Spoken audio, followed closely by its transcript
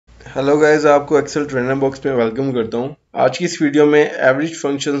Hello guys, आपको Excel trainer box में welcome करता हूं। आज की इस वीडियो में एवरेज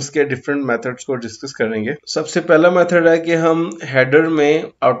फंक्शंस के डिफरेंट मेथड्स को डिस्कस करेंगे। सबसे पहला मेथड है कि हम हेडर में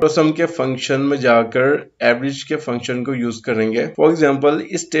ऑटोसम के फंक्शन में जाकर एवरेज के फंक्शन को यूज करेंगे। फॉर एग्जांपल,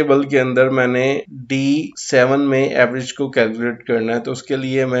 इस टेबल के अंदर मैंने D7 में एवरेज को कैलकुलेट करना है, तो उसके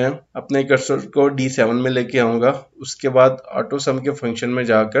लिए मैं अपने कर्सर को D7 में लेके आऊंगा। उसके बाद ऑटोसम के फंक्शन में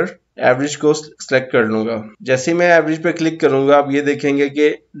जाकर एवरेज को सिलेक्ट कर लूंगा। जैसे ही मैं एवरेज पे क्लिक करूंगा, आप ये देखेंगे कि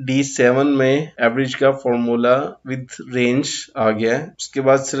D7 में एवरेज का फॉर्मूला विद रेंज आ गया है। उसके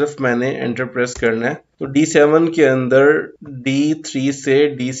बाद सिर्फ मैंने एंटर प्रेस करना है, तो D7 के अंदर D3 से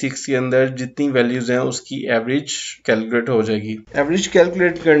D6 के अंदर जितनी वैल्यूज हैं उसकी एवरेज कैलकुलेट हो जाएगी। एवरेज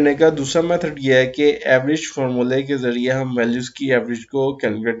कैलकुलेट करने का दूसरा मेथड ये है कि एवरेज फॉर्मूले के जरिए हम वैल्यूज की एवरेज को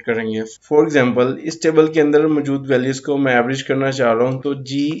कैलकुलेट करेंगे। फॉर एग्जांपल, इस टेबल के अंदर मौजूद वैल्यूज को मैं एवरेज करना चाह रहा हूँ, तो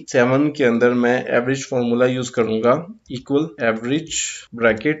G7 के अंदर मैं एवरेज फॉर्मूला यूज करूंगा, इक्वल एवरेज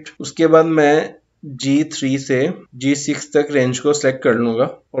ब्रैकेट। उसके बाद मैं G3 से G6 तक रेंज को सिलेक्ट कर लूंगा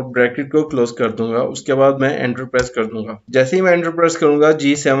और ब्रैकेट को क्लोज कर दूंगा। उसके बाद मैं एंटर प्रेस कर दूंगा। जैसे ही मैं एंटर प्रेस करूंगा,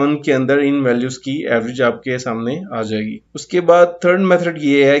 G7 के अंदर इन वैल्यूज की एवरेज आपके सामने आ जाएगी। उसके बाद थर्ड मेथड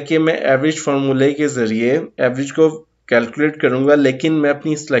ये है कि मैं एवरेज फार्मूले के जरिए एवरेज को कैलकुलेट करूंगा, लेकिन मैं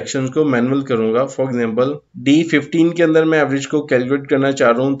अपनी सिलेक्शन को मैनुअल करूंगा। फॉर एग्जांपल, D15 के अंदर मैं एवरेज को कैलकुलेट करना चाह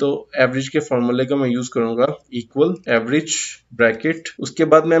रहा हूं, तो एवरेज के फॉर्मूले का मैं यूज करूंगा, इक्वल एवरेज ब्रैकेट। उसके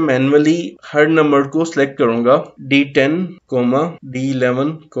बाद मैं मैनुअली हर नंबर को सिलेक्ट करूंगा, D10,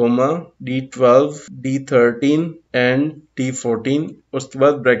 D11, D12, D13 and D14। उसके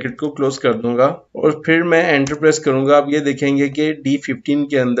बाद ब्रैकेट को क्लोज कर दूंगा और फिर मैं एंटर प्रेस करूंगा। आप ये देखेंगे कि D15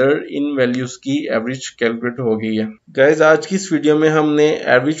 के अंदर इन वैल्यूज की एवरेज कैलकुलेट हो गई है। गाइस, आज की इस वीडियो में हमने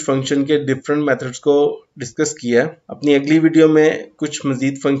एवरेज फंक्शन के डिफरेंट मेथड्स को डिस्कस किया है। अपनी अगली वीडियो में कुछ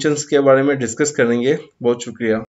मजीद फंक्शंस के बारे में डिस्कस करेंगे। बहुत शुक्रिया।